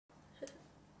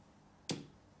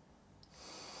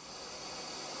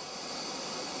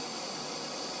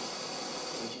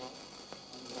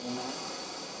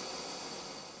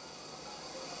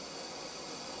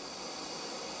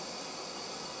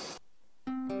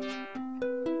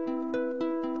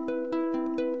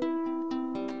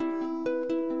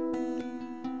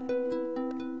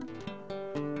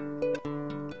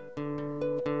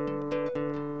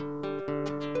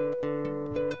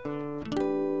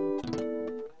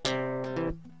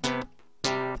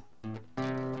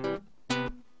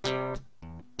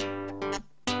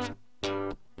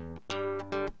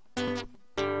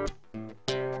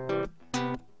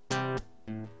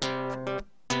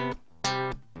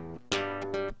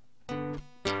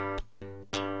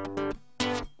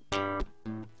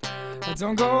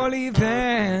Don't go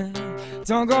leaving,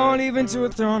 don't go leaving to a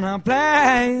throne of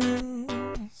place.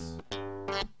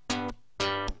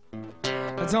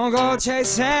 Don't go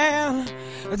chasing,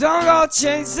 don't go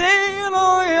chasing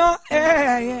all your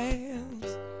ass.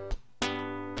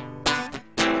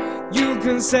 You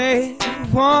can say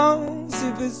it once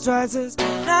if it's twice as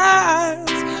nice.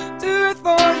 Do it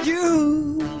for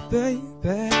you,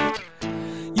 baby.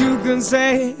 You can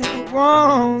say it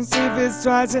once if it's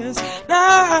twice as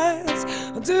nice.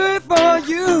 I'll do it for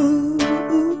you.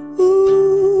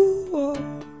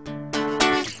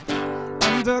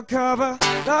 Undercover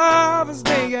lovers,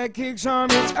 they get kicks from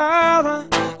each other.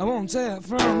 I won't take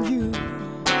from you.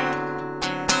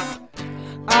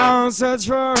 I'll search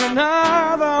for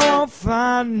another, I won't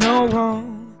find no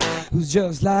one who's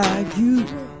just like you.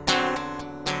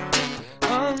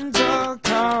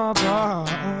 Undercover.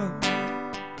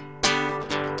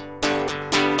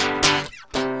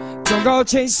 Don't go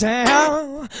chasing,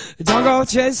 don't go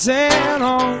chasing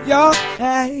on your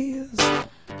ass.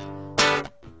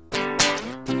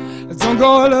 Don't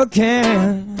go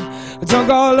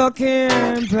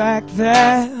looking back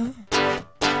there.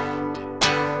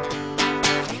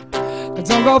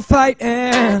 Don't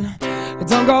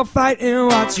go fighting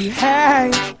what you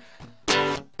hate.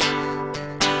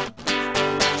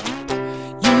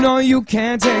 You know you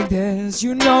can't take this,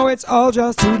 you know it's all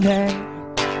just too late.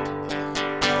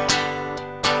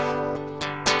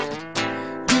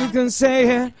 You can say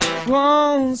it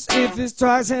once if it's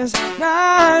twice as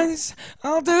nice.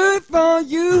 I'll do it for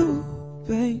you,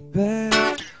 baby.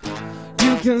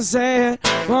 You can say it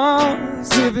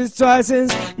once if it's twice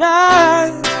as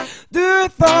nice. Do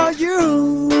it for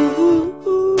you.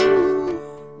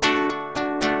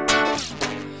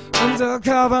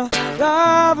 Undercover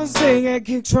lovers, they get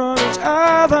kicks from each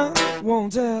other.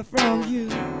 Won't tell from you.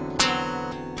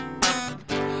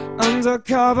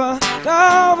 Undercover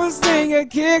lovers, they get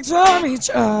kicks from each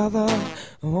other.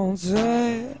 Won't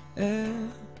tell,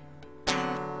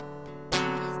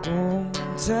 won't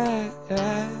tell.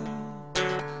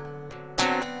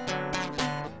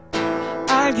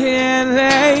 I can't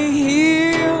lay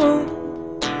here,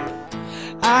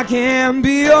 I can't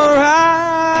be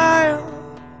alright.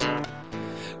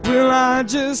 Will I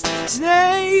just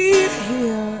stay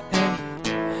here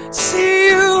and see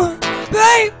you,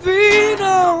 baby?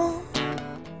 No,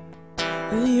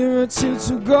 a year or two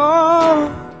to go,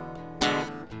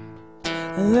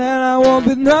 and then I won't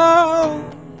be known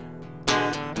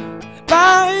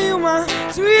by you, my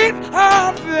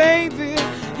sweetheart, baby.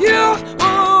 You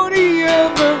won't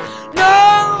ever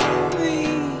know me.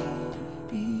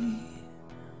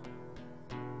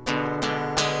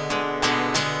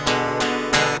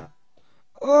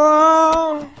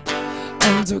 Oh,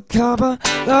 undercover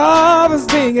lovers,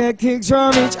 they get kicks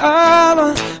from each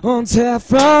other. Won't tell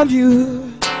from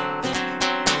you.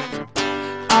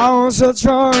 I won't search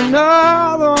for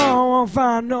another, I won't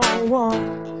find no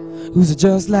one who's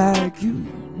just like you.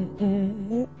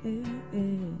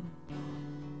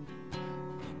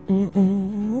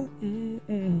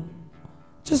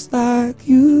 Just like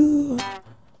you,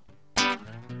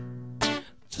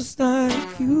 just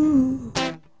like you,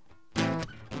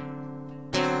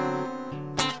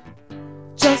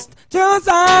 just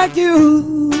like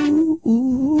you,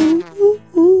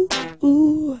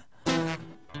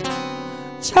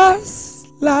 just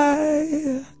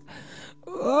like,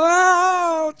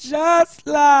 oh, just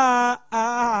like